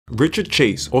Richard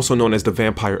Chase, also known as the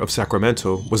Vampire of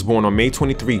Sacramento, was born on May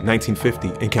 23,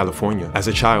 1950 in California. As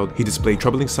a child, he displayed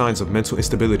troubling signs of mental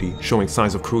instability, showing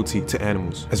signs of cruelty to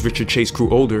animals. As Richard Chase grew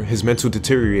older, his mental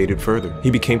deteriorated further. He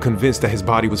became convinced that his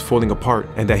body was falling apart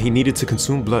and that he needed to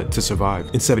consume blood to survive.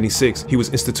 In '76, he was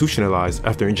institutionalized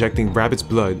after injecting rabbit's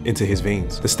blood into his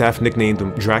veins. The staff nicknamed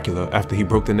him Dracula after he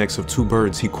broke the necks of 2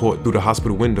 birds he caught through the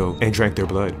hospital window and drank their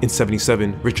blood. In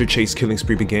 '77, Richard Chase's killing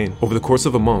spree began. Over the course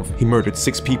of a month, he murdered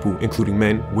 6 people, including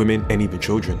men, women, and even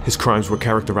children. His crimes were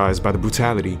characterized by the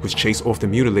brutality, which Chase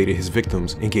often mutilated his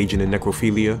victims, engaging in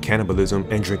necrophilia, cannibalism,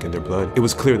 and drinking their blood. It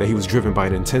was clear that he was driven by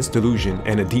an intense delusion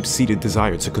and a deep-seated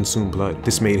desire to consume blood.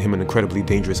 This made him an incredibly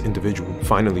dangerous individual.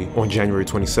 Finally, on January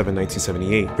 27,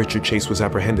 1978, Richard Chase was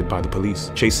apprehended by the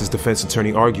police. Chase's defense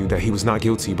attorney argued that he was not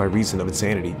guilty by reason of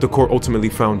insanity. The court ultimately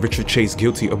found Richard Chase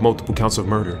guilty of multiple counts of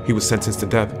murder. He was sentenced to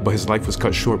death, but his life was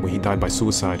cut short when he died by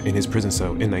suicide in his prison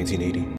cell in 1980.